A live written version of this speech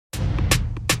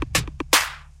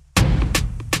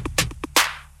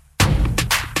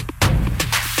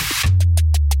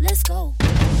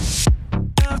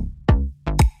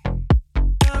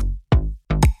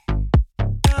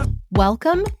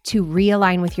Welcome to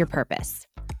Realign with Your Purpose.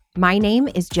 My name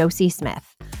is Josie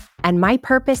Smith, and my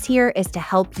purpose here is to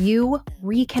help you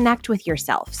reconnect with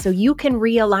yourself so you can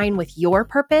realign with your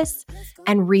purpose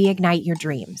and reignite your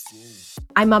dreams.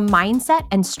 I'm a mindset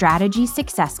and strategy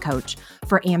success coach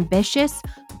for ambitious,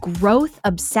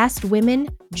 growth-obsessed women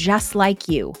just like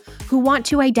you who want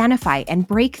to identify and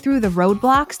break through the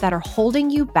roadblocks that are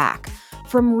holding you back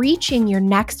from reaching your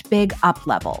next big up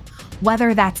level,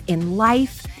 whether that's in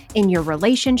life, in your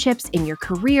relationships, in your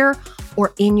career,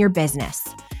 or in your business,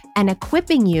 and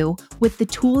equipping you with the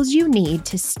tools you need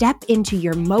to step into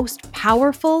your most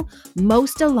powerful,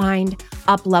 most aligned,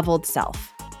 up-leveled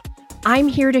self. I'm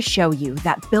here to show you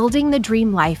that building the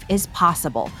dream life is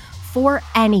possible for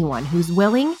anyone who's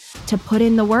willing to put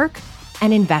in the work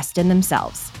and invest in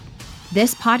themselves.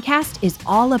 This podcast is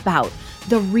all about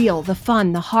the real, the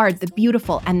fun, the hard, the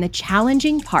beautiful, and the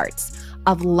challenging parts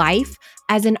of life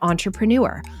as an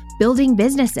entrepreneur, building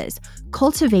businesses,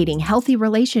 cultivating healthy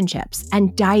relationships,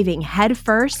 and diving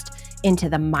headfirst into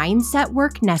the mindset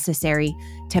work necessary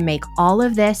to make all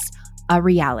of this a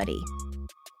reality.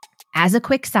 As a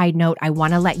quick side note, I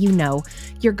want to let you know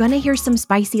you're going to hear some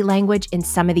spicy language in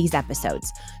some of these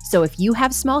episodes. So if you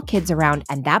have small kids around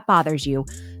and that bothers you,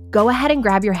 go ahead and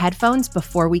grab your headphones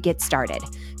before we get started,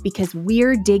 because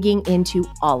we're digging into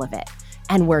all of it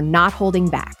and we're not holding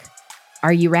back.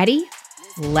 Are you ready?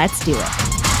 Let's do it.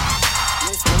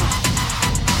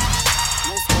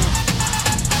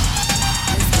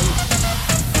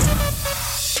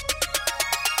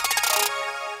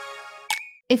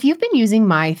 If you've been using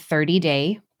my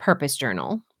 30-day purpose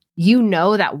journal, you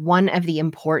know that one of the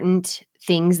important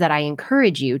things that I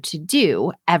encourage you to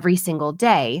do every single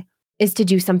day is to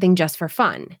do something just for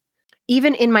fun.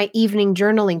 Even in my evening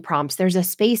journaling prompts, there's a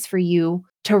space for you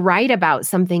to write about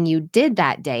something you did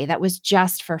that day that was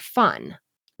just for fun.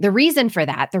 The reason for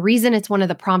that, the reason it's one of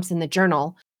the prompts in the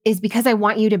journal, is because I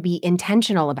want you to be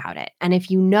intentional about it. And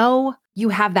if you know you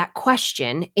have that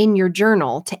question in your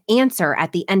journal to answer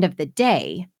at the end of the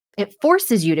day, it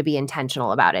forces you to be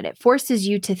intentional about it. It forces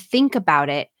you to think about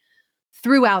it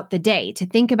throughout the day, to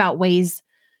think about ways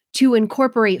to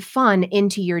incorporate fun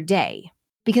into your day.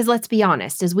 Because let's be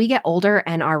honest, as we get older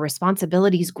and our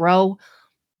responsibilities grow,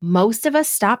 most of us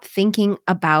stop thinking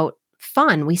about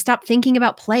fun. We stop thinking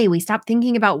about play. We stop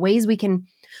thinking about ways we can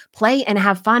play and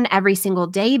have fun every single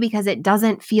day because it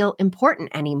doesn't feel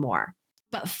important anymore.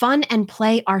 But fun and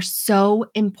play are so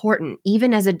important,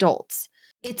 even as adults.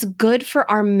 It's good for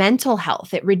our mental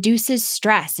health. It reduces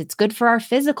stress. It's good for our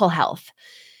physical health.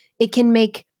 It can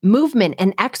make movement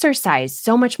and exercise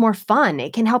so much more fun.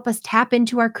 It can help us tap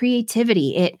into our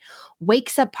creativity. It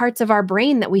wakes up parts of our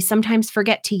brain that we sometimes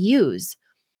forget to use.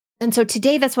 And so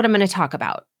today, that's what I'm going to talk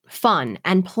about: fun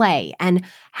and play, and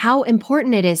how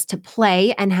important it is to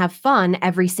play and have fun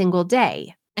every single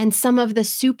day, and some of the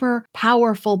super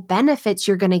powerful benefits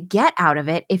you're going to get out of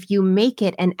it if you make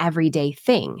it an everyday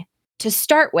thing. To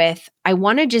start with, I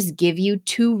want to just give you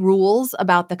 2 rules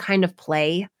about the kind of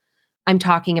play I'm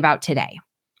talking about today.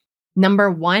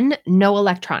 Number 1, no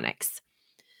electronics.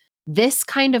 This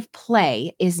kind of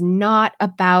play is not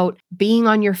about being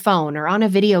on your phone or on a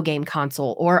video game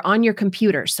console or on your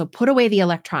computer, so put away the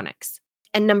electronics.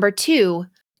 And number 2,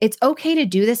 it's okay to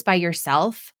do this by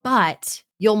yourself, but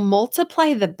you'll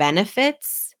multiply the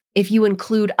benefits if you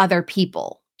include other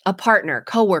people, a partner,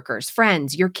 coworkers,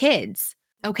 friends, your kids.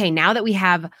 Okay, now that we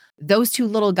have those 2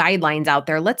 little guidelines out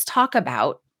there, let's talk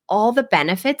about all the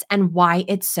benefits and why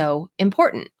it's so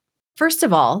important. First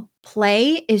of all,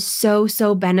 play is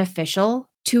so beneficial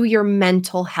to your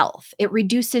mental health. It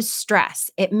reduces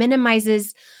stress. It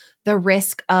minimizes the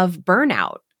risk of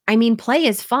burnout. I mean, play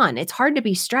is fun. It's hard to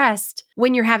be stressed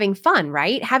when you're having fun,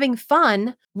 right? Having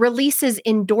fun releases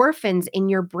endorphins in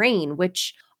your brain,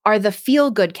 which are the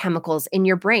feel-good chemicals in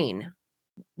your brain,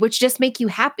 which just make you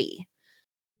happy.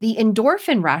 The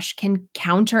endorphin rush can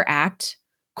counteract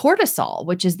cortisol,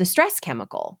 which is the stress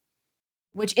chemical,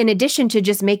 which, in addition to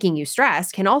just making you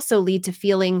stressed, can also lead to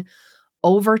feeling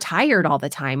overtired all the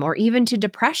time or even to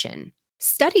depression.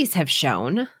 Studies have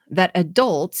shown that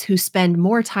adults who spend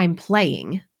more time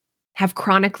playing have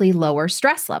chronically lower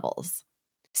stress levels.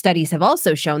 Studies have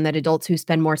also shown that adults who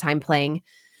spend more time playing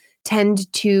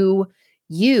tend to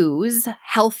use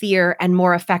healthier and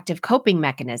more effective coping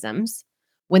mechanisms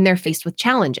when they're faced with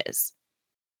challenges.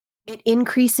 It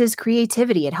increases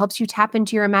creativity. It helps you tap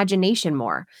into your imagination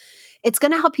more. It's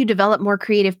going to help you develop more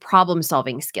creative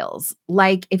problem-solving skills.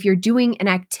 Like if you're doing an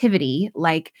activity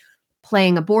like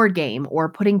playing a board game or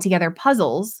putting together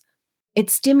puzzles, it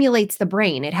stimulates the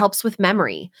brain. It helps with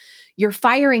memory. You're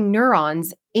firing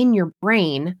neurons in your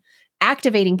brain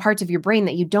activating parts of your brain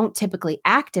that you don't typically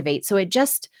activate. So it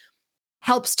just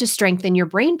helps to strengthen your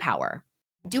brain power.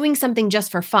 Doing something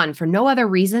just for fun, for no other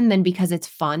reason than because it's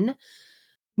fun,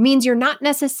 means you're not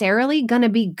necessarily going to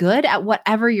be good at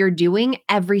whatever you're doing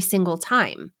every single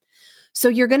time. So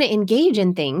you're going to engage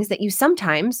in things that you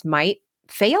sometimes might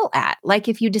fail at. Like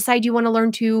if you decide you want to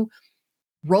learn to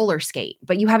roller skate,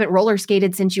 but you haven't roller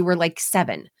skated since you were like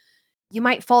 7. You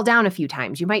might fall down a few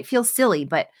times. You might feel silly,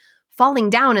 but falling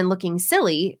down and looking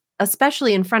silly,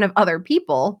 especially in front of other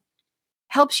people,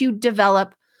 helps you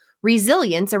develop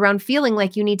resilience around feeling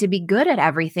like you need to be good at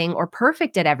everything or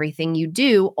perfect at everything you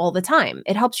do all the time.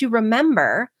 It helps you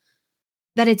remember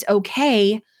that it's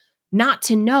okay not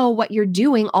to know what you're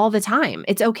doing all the time.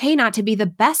 It's okay not to be the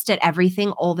best at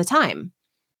everything all the time.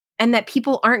 And that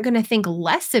people aren't going to think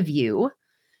less of you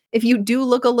if you do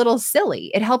look a little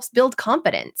silly. It helps build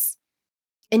confidence.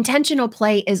 Intentional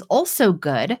play is also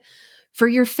good for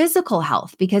your physical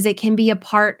health because it can be a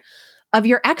part of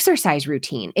your exercise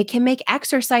routine. It can make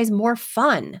exercise more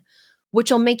fun, which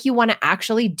will make you want to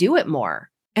actually do it more.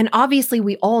 And obviously,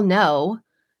 we all know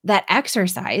that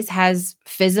exercise has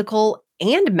physical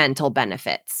and mental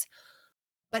benefits.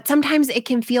 But sometimes it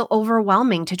can feel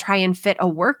overwhelming to try and fit a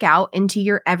workout into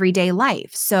your everyday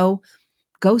life. So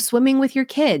go swimming with your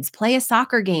kids, play a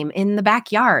soccer game in the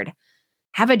backyard,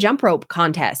 have a jump rope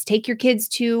contest, take your kids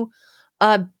to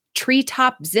a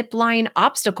treetop zip line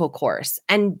obstacle course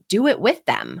and do it with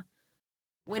them.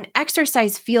 When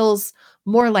exercise feels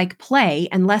more like play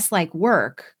and less like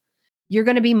work, you're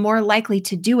going to be more likely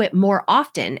to do it more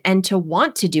often and to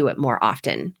want to do it more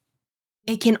often.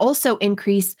 It can also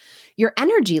increase your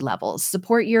energy levels,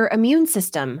 support your immune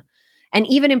system, and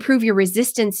even improve your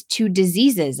resistance to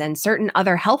diseases and certain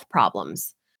other health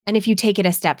problems. And if you take it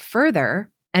a step further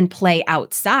and play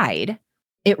outside,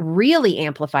 it really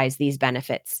amplifies these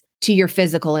benefits to your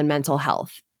physical and mental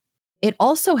health. It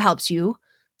also helps you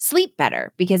sleep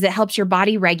better because it helps your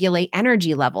body regulate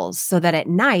energy levels so that at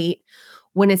night,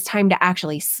 when it's time to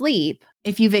actually sleep,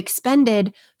 if you've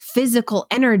expended physical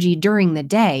energy during the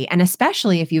day, and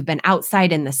especially if you've been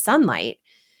outside in the sunlight,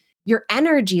 your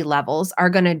energy levels are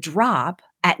going to drop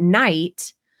at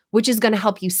night, which is going to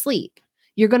help you sleep.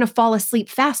 You're going to fall asleep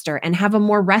faster and have a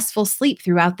more restful sleep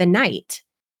throughout the night.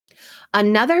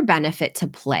 Another benefit to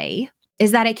play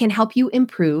is that it can help you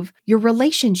improve your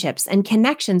relationships and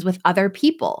connections with other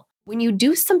people. When you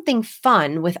do something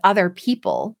fun with other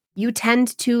people, you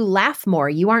tend to laugh more.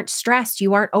 You aren't stressed.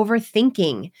 You aren't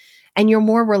overthinking, and you're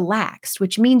more relaxed,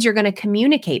 which means you're going to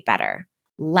communicate better.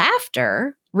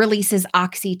 Laughter releases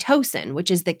oxytocin, which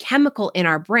is the chemical in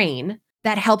our brain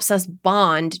that helps us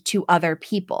bond to other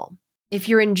people. If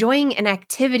you're enjoying an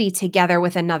activity together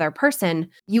with another person,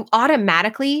 you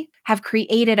automatically have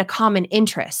created a common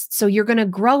interest. So you're going to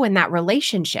grow in that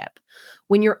relationship.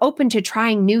 When you're open to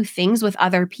trying new things with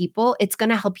other people, it's going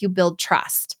to help you build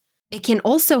trust. It can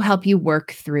also help you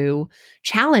work through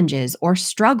challenges or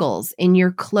struggles in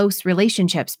your close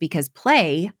relationships because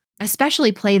play,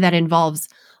 especially play that involves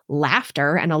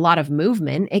laughter and a lot of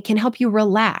movement, it can help you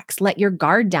relax, let your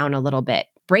guard down a little bit,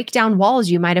 break down walls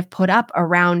you might have put up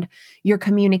around your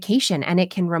communication, and it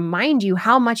can remind you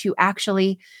how much you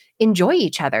actually enjoy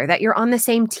each other, that you're on the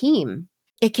same team.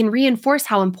 It can reinforce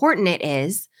how important it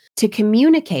is to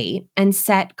communicate and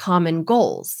set common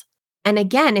goals. And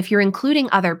again, if you're including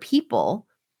other people,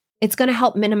 it's going to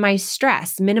help minimize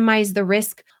stress, minimize the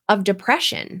risk of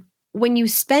depression. When you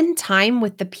spend time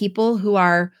with the people who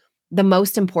are the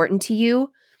most important to you,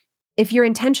 if you're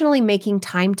intentionally making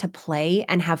time to play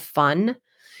and have fun,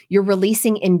 you're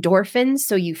releasing endorphins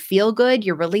so you feel good,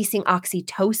 you're releasing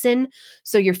oxytocin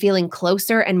so you're feeling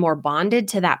closer and more bonded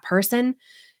to that person,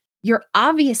 you're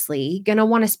obviously going to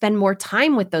want to spend more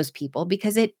time with those people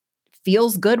because it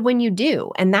feels good when you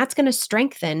do, and that's going to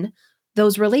strengthen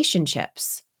those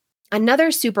relationships.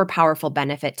 Another super powerful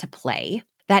benefit to play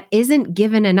that isn't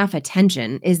given enough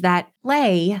attention is that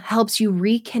play helps you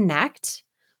reconnect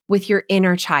with your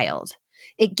inner child.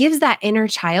 It gives that inner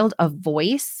child a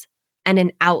voice and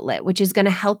an outlet, which is going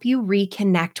to help you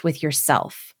reconnect with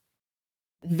yourself.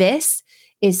 This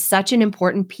is such an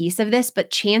important piece of this,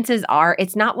 but chances are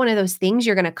it's not one of those things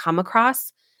you're going to come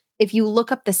across if you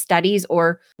look up the studies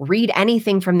or read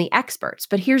anything from the experts.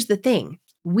 But here's the thing.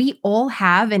 We all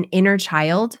have an inner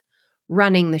child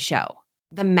running the show.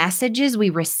 The messages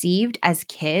we received as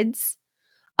kids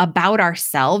about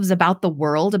ourselves, about the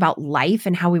world, about life,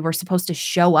 and how we were supposed to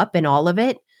show up in all of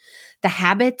it, the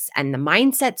habits and the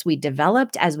mindsets we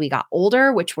developed as we got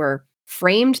older, which were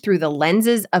framed through the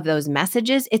lenses of those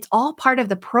messages, it's all part of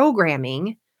the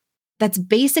programming that's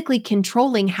basically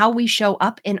controlling how we show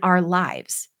up in our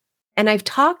lives. And I've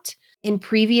talked In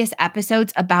previous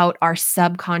episodes about our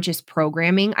subconscious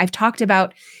programming, I've talked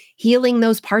about healing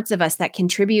those parts of us that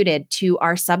contributed to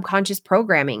our subconscious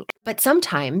programming. But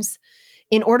sometimes,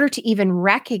 in order to even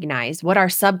recognize what our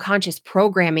subconscious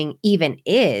programming even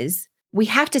is, we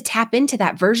have to tap into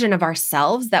that version of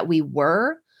ourselves that we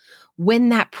were when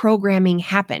that programming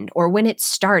happened or when it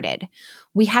started.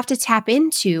 We have to tap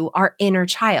into our inner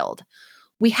child.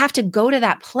 We have to go to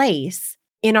that place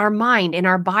in our mind, in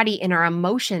our body, in our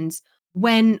emotions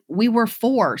when we were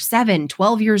 4, 7,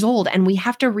 12 years old, and we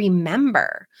have to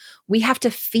remember, we have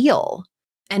to feel.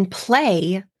 And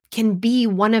play can be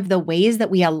one of the ways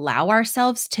that we allow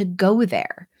ourselves to go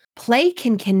there. Play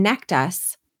can connect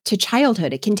us to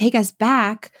childhood. It can take us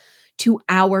back to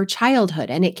our childhood,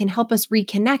 and it can help us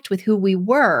reconnect with who we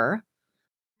were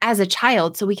as a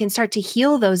child so we can start to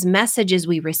heal those messages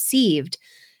we received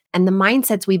and the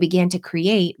mindsets we began to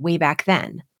create way back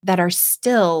then that are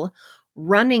still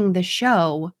running the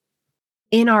show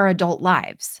in our adult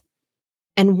lives.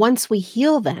 And once we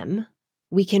heal them,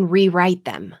 we can rewrite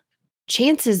them.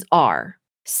 Chances are,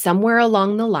 somewhere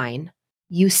along the line,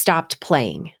 you stopped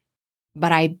playing.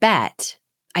 But I bet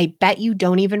you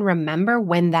don't even remember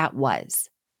when that was.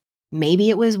 Maybe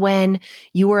it was when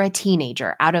you were a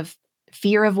teenager out of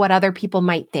fear of what other people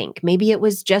might think. Maybe it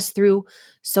was just through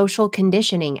social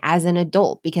conditioning as an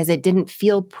adult because it didn't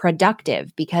feel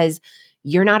productive because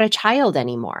you're not a child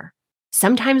anymore.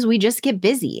 Sometimes we just get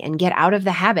busy and get out of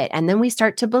the habit, and then we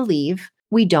start to believe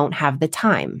we don't have the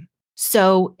time.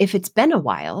 So if it's been a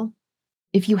while,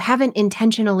 if you haven't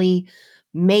intentionally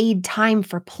made time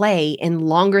for play in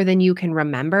longer than you can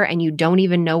remember and you don't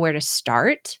even know where to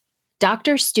start,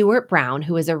 Dr. Stuart Brown,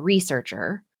 who is a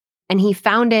researcher, and he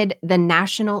founded the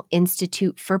National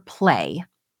Institute for Play,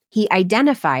 he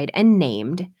identified and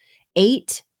named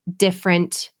 8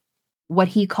 different, what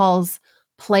he calls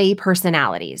play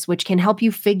personalities, which can help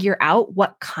you figure out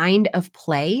what kind of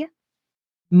play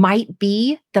might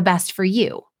be the best for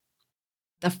you.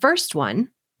 The first one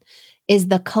is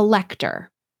the collector.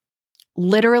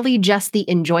 Literally just the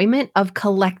enjoyment of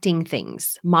collecting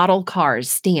things, model cars,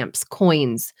 stamps,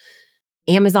 coins,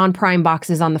 Amazon Prime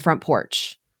boxes on the front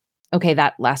porch. Okay,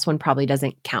 that last one probably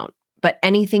doesn't count, but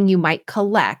anything you might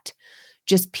collect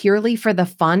just purely for the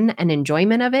fun and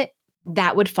enjoyment of it,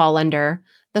 that would fall under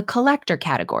the collector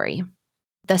category.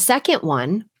 The second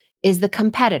one is the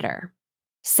competitor,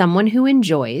 someone who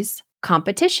enjoys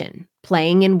competition,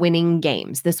 playing and winning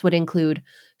games. This would include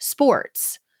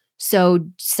sports. So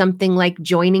something like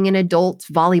joining an adult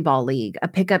volleyball league, a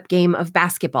pickup game of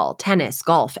basketball, tennis,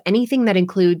 golf, anything that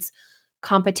includes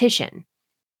competition.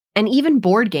 And even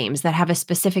board games that have a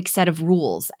specific set of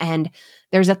rules and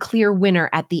there's a clear winner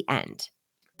at the end.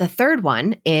 The third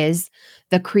one is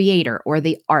the creator or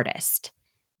the artist.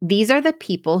 These are the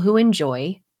people who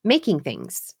enjoy making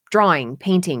things, drawing,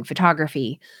 painting,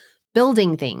 photography,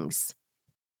 building things,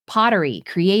 pottery,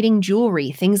 creating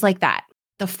jewelry, things like that.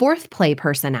 The fourth play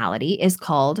personality is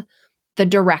called the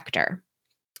director.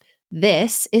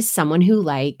 This is someone who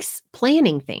likes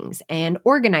planning things and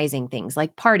organizing things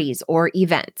like parties or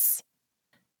events.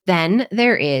 Then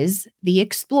there is the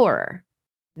explorer.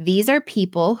 These are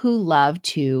people who love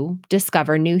to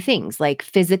discover new things, like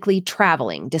physically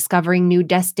traveling, discovering new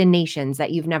destinations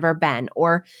that you've never been,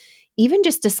 or even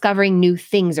just discovering new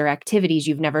things or activities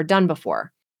you've never done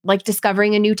before, like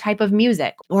discovering a new type of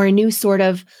music or a new sort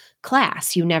of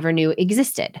class you never knew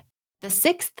existed. The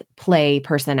sixth play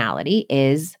personality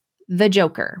is the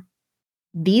joker.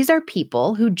 These are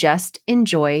people who just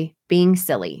enjoy being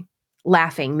silly,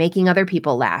 laughing, making other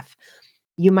people laugh.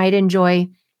 You might enjoy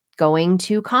going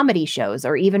to comedy shows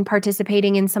or even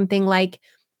participating in something like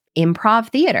improv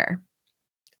theater.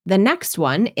 The next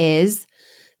one is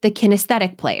the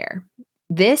kinesthetic player.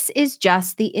 This is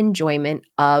just the enjoyment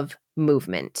of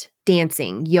movement,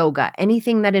 dancing, yoga,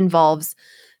 anything that involves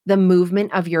the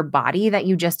movement of your body that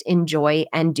you just enjoy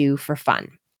and do for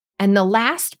fun. And the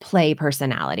last play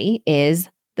personality is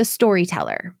the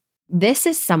storyteller. This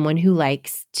is someone who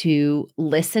likes to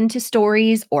listen to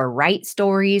stories or write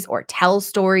stories or tell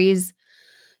stories.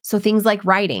 So things like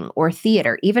writing or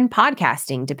theater, even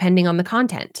podcasting, depending on the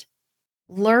content.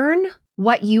 Learn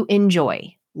what you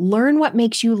enjoy. Learn what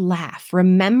makes you laugh.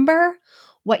 Remember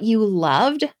what you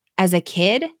loved as a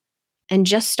kid and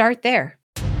just start there.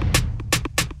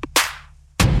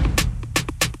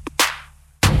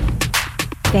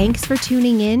 Thanks for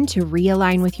tuning in to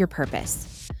Realign with Your Purpose.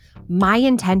 My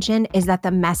intention is that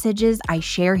the messages I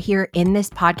share here in this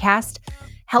podcast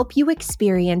help you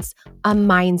experience a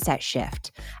mindset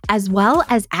shift, as well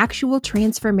as actual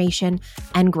transformation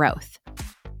and growth.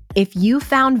 If you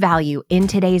found value in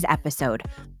today's episode,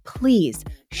 please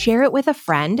share it with a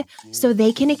friend so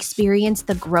they can experience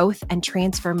the growth and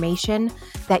transformation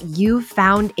that you've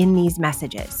found in these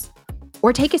messages.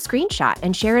 Or take a screenshot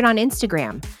and share it on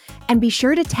Instagram. And be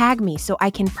sure to tag me so I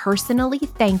can personally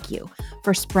thank you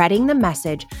for spreading the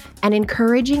message and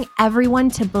encouraging everyone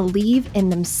to believe in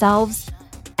themselves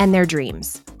and their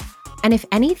dreams. And if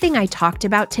anything I talked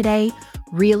about today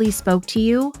really spoke to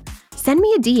you, send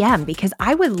me a DM because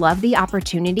I would love the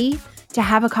opportunity to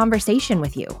have a conversation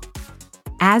with you.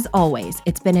 As always,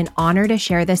 it's been an honor to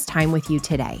share this time with you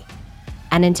today.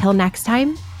 And until next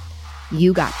time,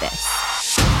 you got this.